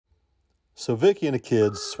So Vicky and the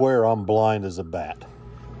kids swear I'm blind as a bat.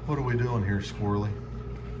 What are we doing here, Squirrely?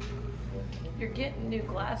 You're getting new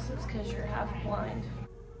glasses because you're half blind.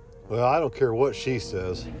 Well, I don't care what she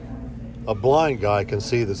says. A blind guy can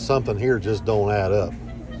see that something here just don't add up.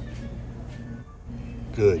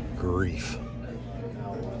 Good grief.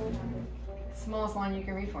 Smallest line you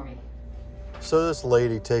can read for me. So this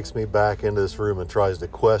lady takes me back into this room and tries to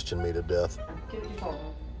question me to death. Do what you told her.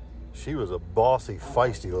 She was a bossy,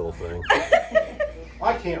 feisty little thing.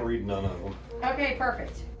 I can't read none of them. Okay,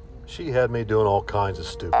 perfect. She had me doing all kinds of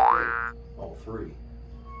stupid. Oh, 3.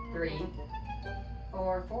 3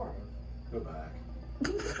 or 4. Go back.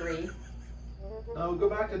 3. No, go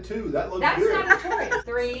back to 2. That looks That's good. not a choice.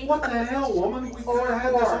 3. What the hell, woman? We could have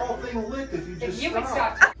had this whole thing licked if you just If you would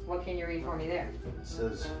stopped. stop. What can you read for me there? It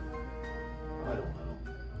says, I don't know.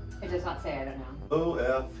 It does not say I don't know.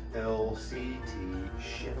 OFLCT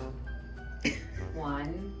shit.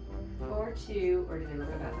 1 or 2, or do they look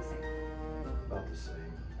about the same? About the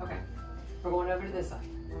same. Okay. We're going over to this side.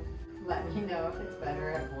 Let me know if it's better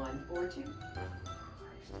at 1 or 2.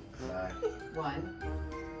 Back. 1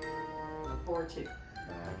 or 2.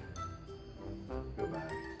 Back. Go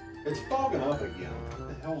back. It's fogging up again. What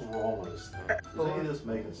the hell's wrong with this thing? Is any of this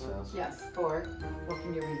making sense? Yes, 4. What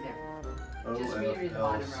can you read there? Just read the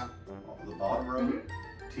bottom row. The bottom row? Mm-hmm.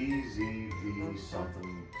 TZV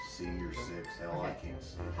something C or 6. Hell, I can't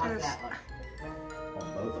see. How's that look? On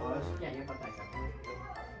both eyes? Yeah, your both eyes are.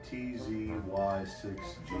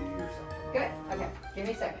 TZY6G or something. Good. Okay. Give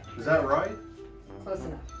me a second. Is that right? Close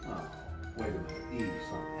enough. Oh, wait a minute. E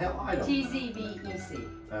something. Hell, I don't know. TZVEC.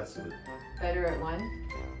 That's it. Better at 1.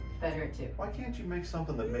 Better at 2. Why can't you make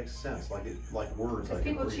something that makes sense, like words I Because can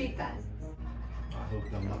people read? cheat then. I hope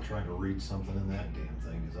I'm not trying to read something in that damn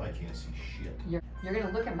thing, because I can't see shit. You're going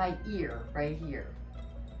to look at my ear right here.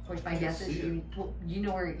 Which my guess is you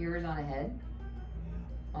know where your ear is on a head?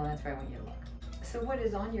 Yeah. Oh, that's where I want you to look. So what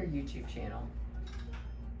is on your YouTube channel?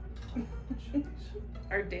 Jeez.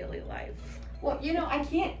 Our daily life. Well, you know, I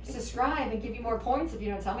can't subscribe and give you more points if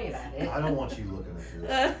you don't tell me about it. I don't want you looking at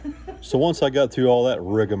yours. So once I got through all that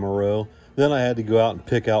rigmarole, then I had to go out and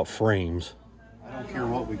pick out frames. I don't care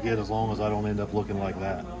what we get as long as I don't end up looking like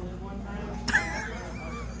that.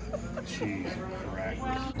 Cheese and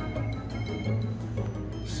crackers.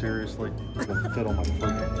 Seriously? It's gonna fit on my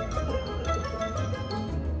freaking head.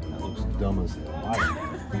 That looks dumb as hell. I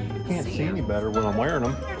can't see any better when I'm wearing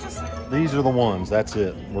them. These are the ones. That's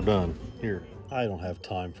it. We're done. Here. I don't have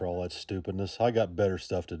time for all that stupidness. I got better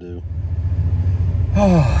stuff to do.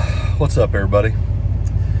 What's up, everybody?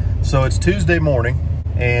 So it's Tuesday morning,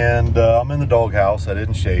 and I'm in the doghouse. I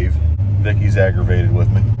didn't shave. Vicky's aggravated with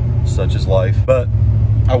me. Such is life. But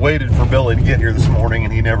I waited for Billy to get here this morning,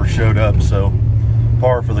 and he never showed up, so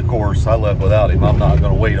par for the course. I left without him. I'm not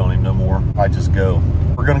going to wait on him no more. I just go.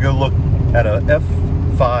 We're going to go look at a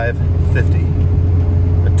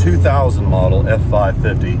F550, a 2000 model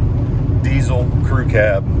F550 diesel crew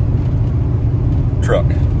cab truck.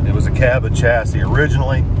 It was a cab and chassis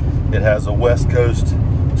originally. It has a West Coast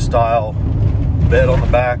style bed on the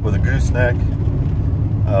back with a gooseneck.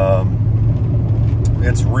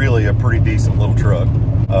 It's really a pretty decent little truck.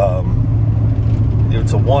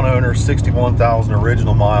 It's a one owner, 61,000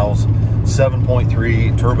 original miles,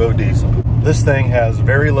 7.3 turbo diesel. This thing has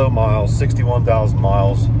very low miles, 61,000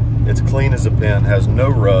 miles. It's clean as a pin, has no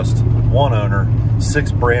rust, one owner,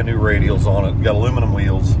 6 brand new radials on it, got aluminum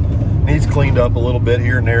wheels. Needs cleaned up a little bit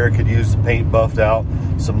here and there. It could use the paint buffed out,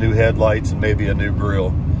 some new headlights, and maybe a new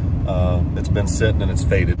grill. It's been sitting and it's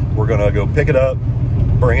faded. We're gonna go pick it up,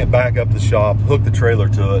 bring it back up to the shop, hook the trailer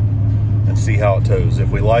to it, and see how it tows. If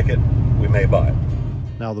we like it, we may buy it.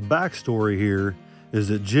 Now the backstory here is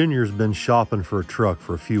that Junior's been shopping for a truck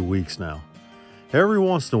for a few weeks now. Every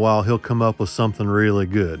once in a while he'll come up with something really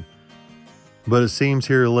good. But it seems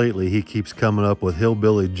here lately he keeps coming up with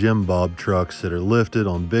hillbilly Jim Bob trucks that are lifted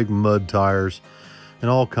on big mud tires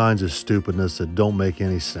and all kinds of stupidness that don't make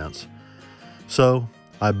any sense. So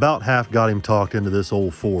I about half got him talked into this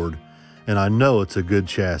old Ford, and I know it's a good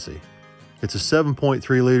chassis. It's a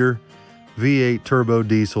 7.3 liter V8 turbo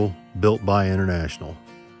diesel built by International.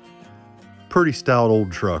 Pretty stout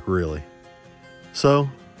old truck, really. So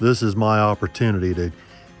this is my opportunity to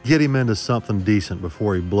get him into something decent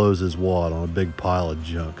before he blows his wad on a big pile of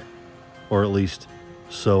junk. Or at least,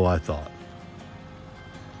 so I thought.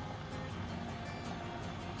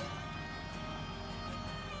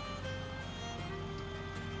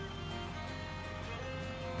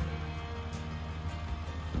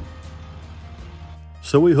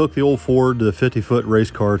 So we hooked the old Ford to the 50-foot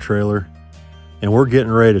race car trailer, and we're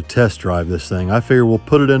getting ready to test drive this thing. I figure we'll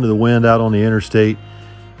put it into the wind out on the interstate,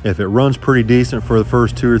 If it runs pretty decent for the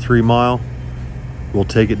first 2 or 3 miles, we'll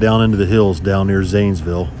take it down into the hills down near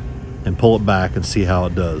Zanesville and pull it back and see how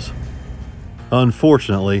it does.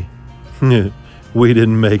 Unfortunately, we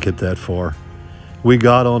didn't make it that far. We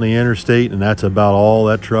got on the interstate and that's about all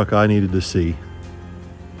that truck I needed to see.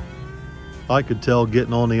 I could tell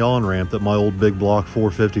getting on the on-ramp that my old big block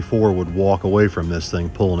 454 would walk away from this thing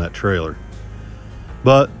pulling that trailer.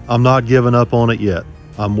 But I'm not giving up on it yet.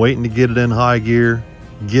 I'm waiting to get it in high gear,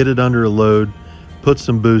 get it under a load, put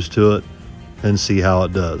some boost to it, and see how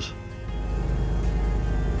it does.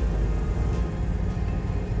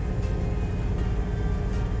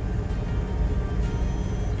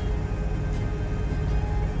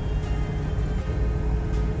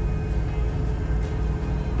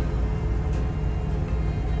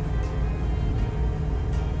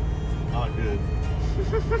 Not good.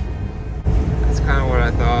 That's kind of what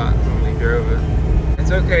I thought when we drove it.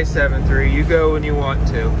 It's okay, 7.3. You go when you want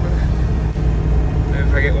to. Maybe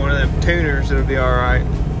if I get one of them tuners, it'll be all right.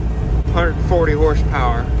 140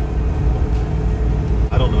 horsepower.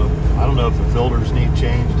 I don't know if the filters need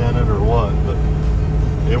changed in it or what, but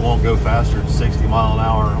it won't go faster than 60 mile an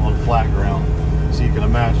hour on flat ground. So you can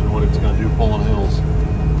imagine what it's going to do pulling hills.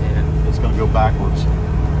 Yeah. It's going to go backwards.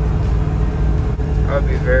 I would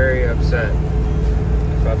be very upset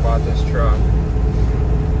if I bought this truck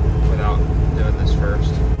without doing this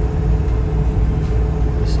first.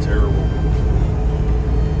 This is terrible.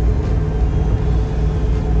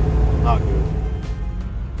 Not good.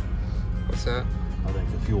 What's that? I think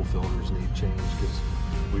the fuel filters need change because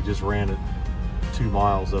we just ran it 2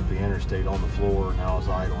 miles up the interstate on the floor and now it's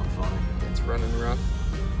idling funny. It's running rough.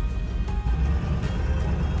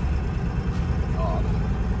 God.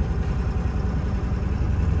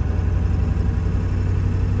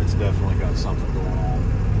 It's definitely got something going on.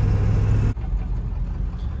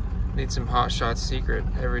 Need some Hot Shots Secret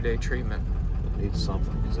everyday treatment. It needs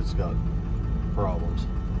something because it's got problems.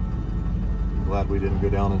 I'm glad we didn't go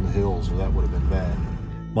down in the hills or that would have been bad.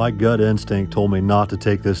 My gut instinct told me not to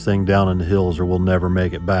take this thing down in the hills or we'll never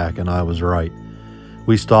make it back, and I was right.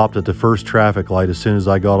 We stopped at the first traffic light as soon as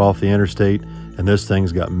I got off the interstate, and this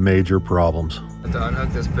thing's got major problems. I have to unhook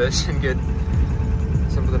this bitch and get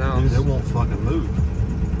something else. Dude, it won't fucking move.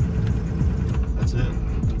 That's it.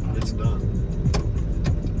 It's done.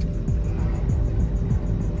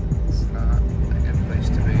 It's not a good place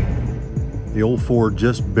to be. The old Ford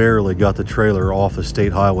just barely got the trailer off the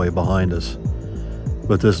state highway behind us.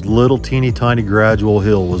 But this little teeny tiny gradual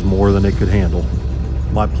hill was more than it could handle.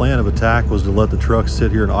 My plan of attack was to let the truck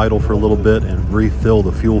sit here and idle for a little bit and refill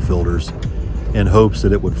the fuel filters in hopes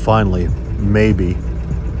that it would finally, maybe,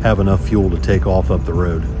 have enough fuel to take off up the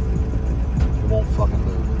road. It won't fucking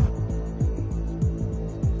move.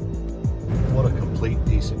 What a complete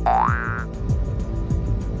piece of...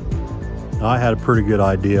 I had a pretty good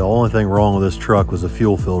idea. The only thing wrong with this truck was the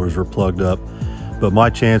fuel filters were plugged up. But my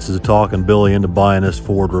chances of talking Billy into buying this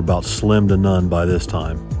Ford were about slim to none by this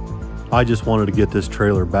time. I just wanted to get this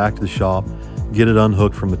trailer back to the shop, get it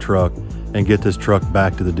unhooked from the truck, and get this truck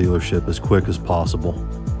back to the dealership as quick as possible.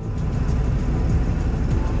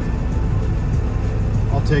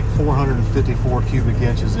 I'll take 454 cubic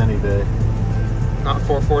inches any day. Not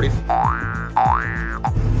 440.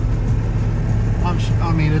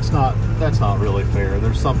 I mean, that's not really fair.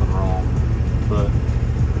 There's something wrong. But,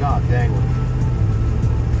 god dang it.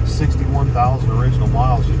 61,000 original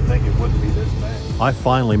miles, you'd think it wouldn't be this bad. I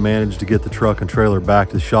finally managed to get the truck and trailer back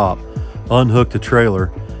to the shop, unhooked the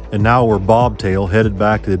trailer, and now we're bobtail headed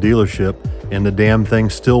back to the dealership, and the damn thing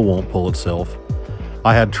still won't pull itself.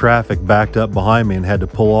 I had traffic backed up behind me and had to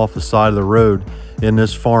pull off the side of the road in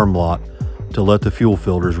this farm lot to let the fuel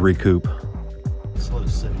filters recoup. Let's let it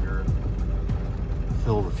sit here and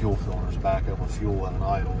fill the fuel filters back up with fuel at an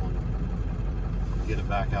idle and get it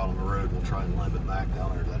back out on the road. We'll try and limp it back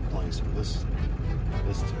down there to that place. But this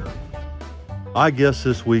is terrible. I guess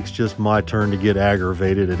this week's just my turn to get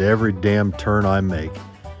aggravated at every damn turn I make.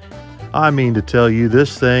 I mean to tell you,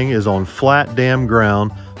 this thing is on flat damn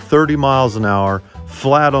ground, 30 miles an hour,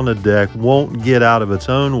 flat on the deck, won't get out of its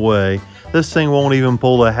own way. This thing won't even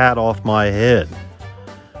pull the hat off my head.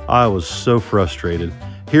 I was so frustrated.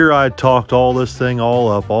 Here I talked all this thing all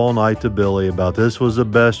up all night to Billy about this was the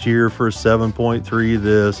best year for 7.3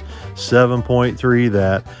 this, 7.3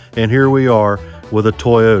 that, and here we are with a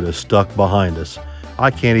Toyota stuck behind us.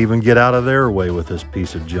 I can't even get out of their way with this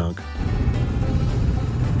piece of junk.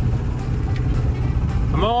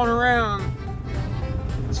 I'm on around.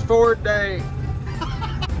 It's Ford day.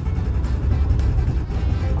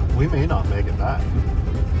 We may not make it back.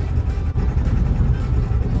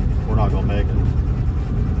 We're not gonna make it. I'm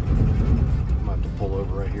gonna have to pull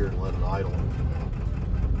over right here and let it idle.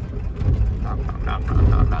 No.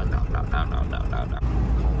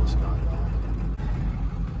 Call this guy back.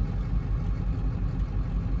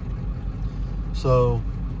 So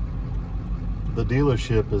the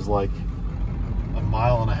dealership is like a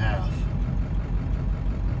mile and a half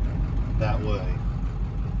that way.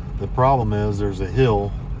 The problem is there's a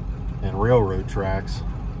hill and railroad tracks,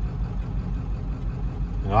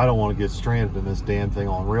 and I don't want to get stranded in this damn thing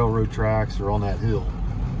on railroad tracks or on that hill.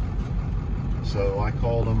 So I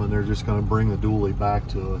called them, and they're just going to bring the dually back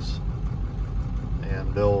to us,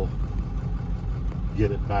 and they'll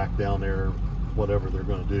get it back down there, whatever they're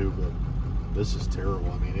going to do. But this is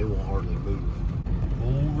terrible. I mean, it won't hardly move.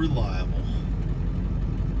 Oh, reliable.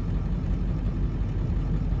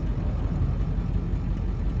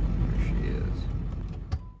 There she is.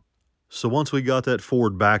 So once we got that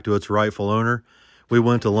Ford back to its rightful owner, we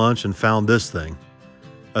went to lunch and found this thing.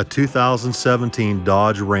 A 2017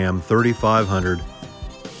 Dodge Ram 3500,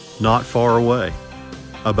 not far away,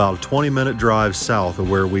 about a 20-minute drive south of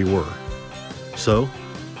where we were. So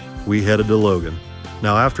we headed to Logan.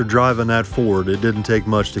 Now, after driving that Ford, it didn't take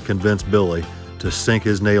much to convince Billy to sink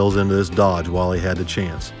his nails into this Dodge while he had the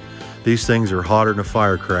chance. These things are hotter than a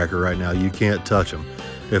firecracker right now. You can't touch them.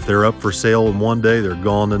 If they're up for sale in one day, they're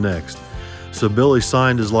gone the next. So Billy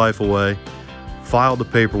signed his life away, filed the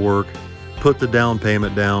paperwork, put the down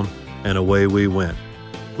payment down, and away we went.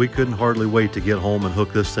 We couldn't hardly wait to get home and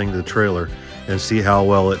hook this thing to the trailer and see how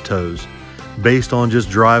well it tows. Based on just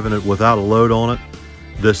driving it without a load on it,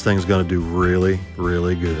 this thing's gonna do really,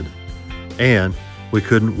 really good. And we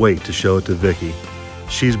couldn't wait to show it to Vicky.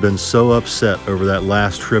 She's been so upset over that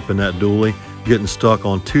last trip in that dually, getting stuck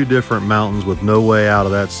on 2 different mountains with no way out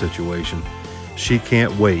of that situation. She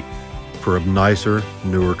can't wait for a nicer,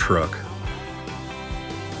 newer truck.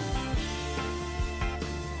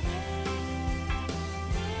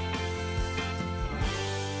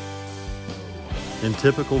 In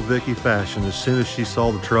typical Vicky fashion, as soon as she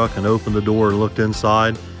saw the truck and opened the door and looked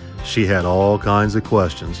inside, she had all kinds of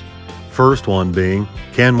questions. First one being,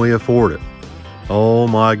 can we afford it? Oh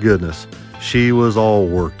my goodness, she was all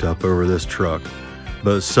worked up over this truck,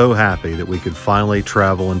 but so happy that we could finally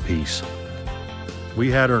travel in peace.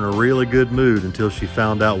 We had her in a really good mood until she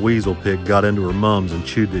found out Weasel Pig got into her mums and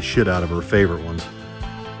chewed the shit out of her favorite ones.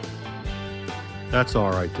 That's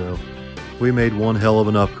alright though. We made one hell of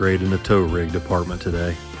an upgrade in the tow rig department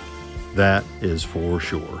today. That is for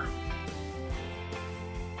sure.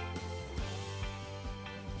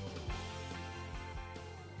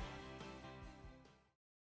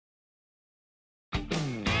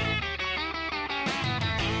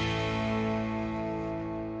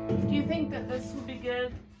 Do you think that this would be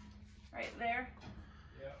good right there?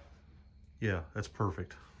 Yeah, that's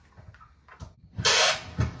perfect.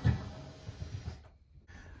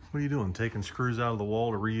 What are you doing? Taking screws out of the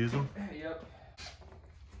wall to reuse them? Yep.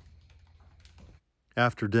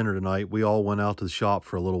 After dinner tonight, we all went out to the shop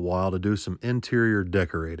for a little while to do some interior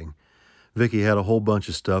decorating. Vicky had a whole bunch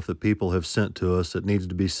of stuff that people have sent to us that needs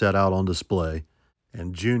to be set out on display.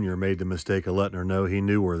 And Junior made the mistake of letting her know he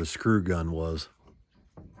knew where the screw gun was.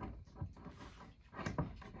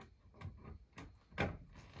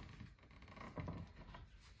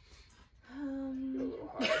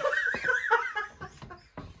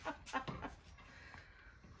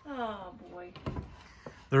 Oh boy.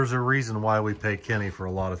 There's a reason why we pay Kenny for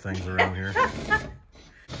a lot of things around here.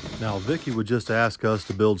 Now, if Vicky would just ask us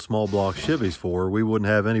to build small block Chevys for her, we wouldn't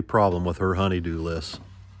have any problem with her honey-do list.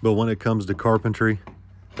 But when it comes to carpentry,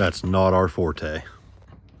 that's not our forte.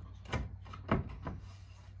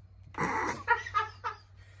 Yeah,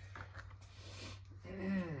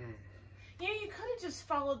 you could have just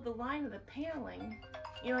followed the line of the paneling.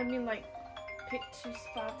 You know what I mean? Like, pick 2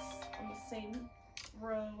 spots on the same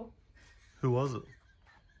row. Who was it?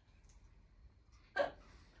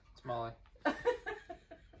 It's Molly.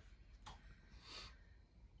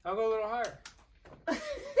 I'll go a little higher.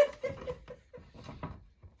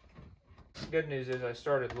 Good news is I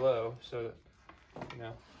started low, so that, you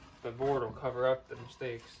know, the board will cover up the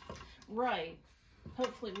mistakes. Right.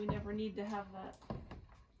 Hopefully we never need to have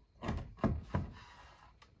that.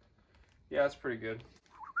 Yeah, that's pretty good.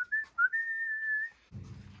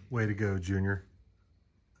 Way to go, Junior.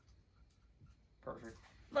 Perfect.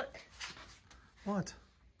 Look. What?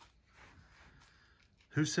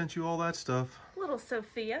 Who sent you all that stuff? Little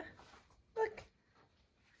Sophia. Look.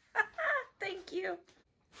 Thank you.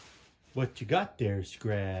 What you got there,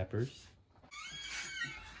 scrappers?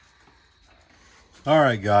 All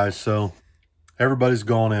right, guys, so everybody's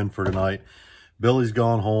gone in for tonight. Billy's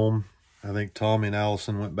gone home. I think Tommy and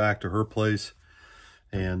Allison went back to her place.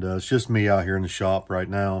 And it's just me out here in the shop right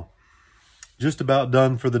now. Just about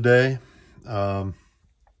done for the day. All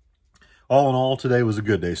in all, today was a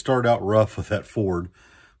good day. Started out rough with that Ford,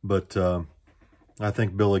 but I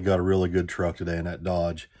think Billy got a really good truck today in that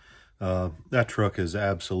Dodge. That truck is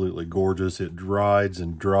absolutely gorgeous. It rides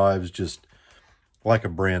and drives just like a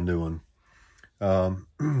brand new one.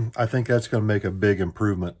 I think that's going to make a big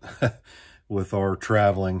improvement with our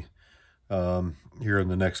traveling here in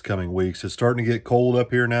the next coming weeks. It's starting to get cold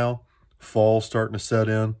up here now. Fall's starting to set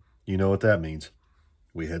in. You know what that means.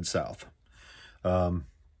 We head south.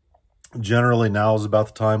 Generally, now is about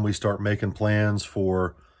the time we start making plans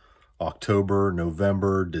for October,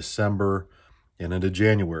 November, December, and into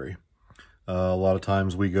January. A lot of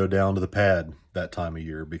times we go down to the pad that time of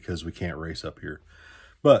year because we can't race up here.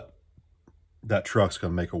 But that truck's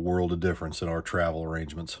going to make a world of difference in our travel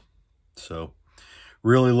arrangements. So,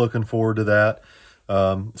 really looking forward to that.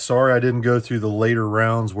 Sorry I didn't go through the later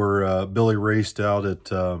rounds where Billy raced out at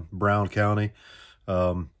Brown County.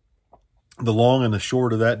 The long and the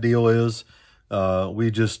short of that deal is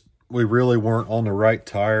we really weren't on the right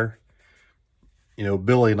tire. You know,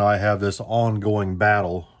 Billy and I have this ongoing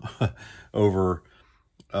battle over,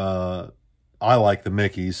 I like the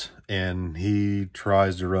Mickeys, and he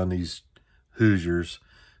tries to run these Hoosiers.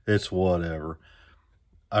 It's whatever.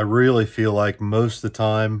 I really feel like most of the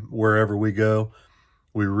time, wherever we go,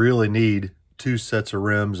 we really need 2 sets of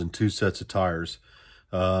rims and 2 sets of tires.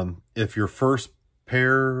 If your first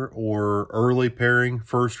pair or early pairing,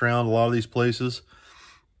 first round, a lot of these places,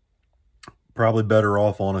 probably better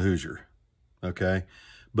off on a Hoosier, okay?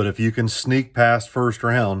 But if you can sneak past first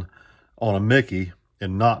round on a Mickey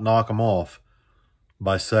and not knock them off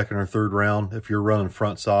by second or third round, if you're running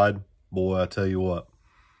front side, boy, I tell you what,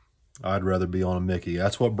 I'd rather be on a Mickey.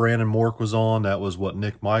 That's what Brandon Mork was on. That was what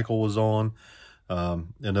Nick Michael was on.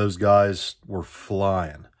 And those guys were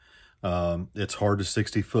flying. It's hard to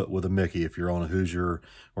 60 foot with a Mickey if you're on a Hoosier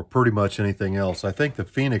or pretty much anything else. I think the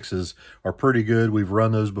Phoenixes are pretty good. We've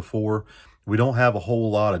run those before. We don't have a whole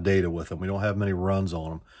lot of data with them. We don't have many runs on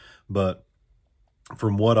them. But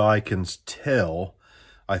from what I can tell,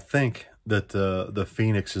 I think that the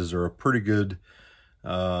Phoenixes are a pretty good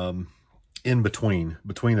in between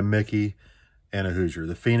a Mickey and a Hoosier.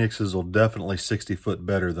 The Phoenixes will definitely 60 foot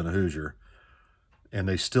better than a Hoosier. And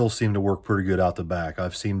they still seem to work pretty good out the back.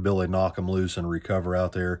 I've seen Billy knock them loose and recover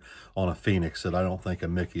out there on a Phoenix that I don't think a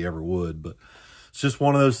Mickey ever would. But it's just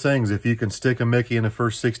one of those things. If you can stick a Mickey in the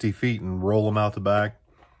first 60 feet and roll them out the back,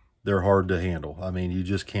 they're hard to handle. I mean, you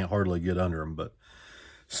just can't hardly get under them. But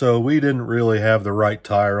so we didn't really have the right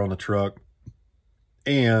tire on the truck.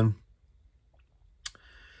 And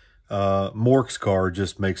Mork's car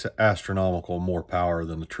just makes astronomical more power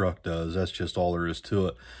than the truck does. That's just all there is to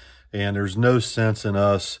it. And there's no sense in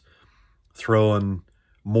us throwing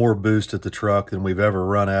more boost at the truck than we've ever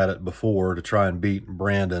run at it before to try and beat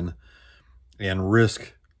Brandon and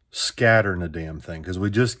risk scattering the damn thing, because we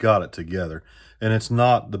just got it together. And it's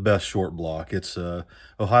not the best short block. It's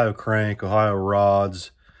Ohio crank, Ohio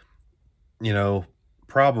rods, you know,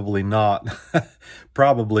 probably not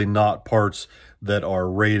probably not parts that are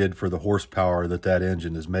rated for the horsepower that that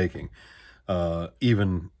engine is making,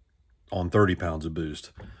 even on 30 pounds of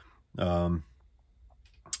boost.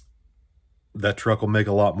 That truck will make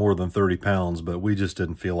a lot more than 30 pounds, but we just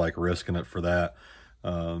didn't feel like risking it for that.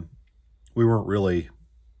 We weren't really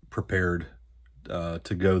prepared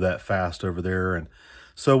to go that fast over there, and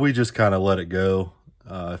so we just kind of let it go.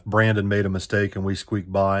 If Brandon made a mistake and we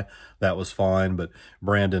squeaked by, that was fine, but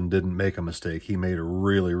Brandon didn't make a mistake. He made a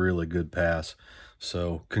really, really good pass.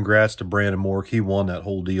 So congrats to Brandon Mork. He won that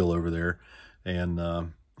whole deal over there,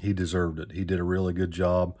 and he deserved it. He did a really good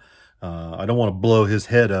job. I don't want to blow his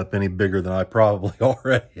head up any bigger than I probably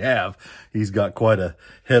already have. He's got quite a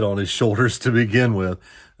head on his shoulders to begin with.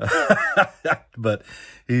 But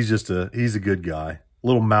he's a good guy. A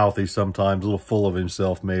little mouthy sometimes, a little full of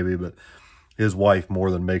himself maybe, but his wife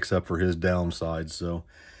more than makes up for his downsides. So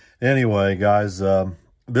anyway, guys,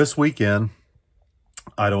 this weekend,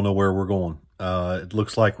 I don't know where we're going. It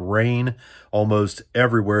looks like rain almost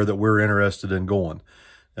everywhere that we're interested in going.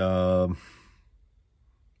 I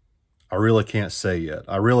really can't say yet.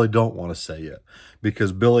 I really don't want to say yet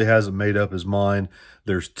because Billy hasn't made up his mind.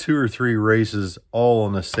 There's 2 or 3 races all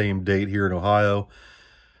on the same date here in Ohio.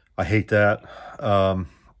 I hate that. I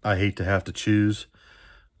hate to have to choose.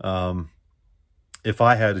 If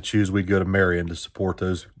I had to choose, we'd go to Marion to support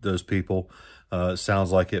those people. It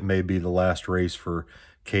sounds like it may be the last race for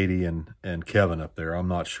Katie and Kevin up there. I'm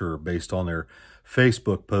not sure. Based on their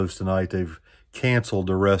Facebook post tonight, they've canceled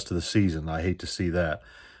the rest of the season. I hate to see that.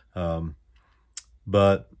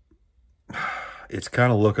 But it's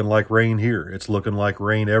kind of looking like rain here. It's looking like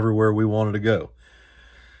rain everywhere we wanted to go.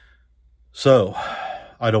 So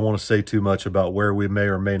I don't want to say too much about where we may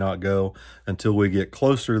or may not go until we get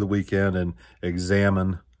closer to the weekend and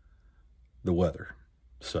examine the weather.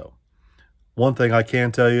 So one thing I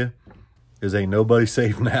can tell you is ain't nobody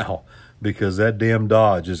safe now, because that damn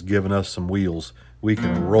Dodge is giving us some wheels. We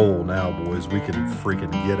can roll now, boys. We can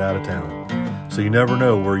freaking get out of town. So you never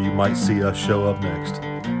know where you might see us show up next.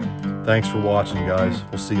 Thanks for watching, guys.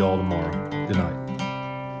 We'll see y'all tomorrow. Good night.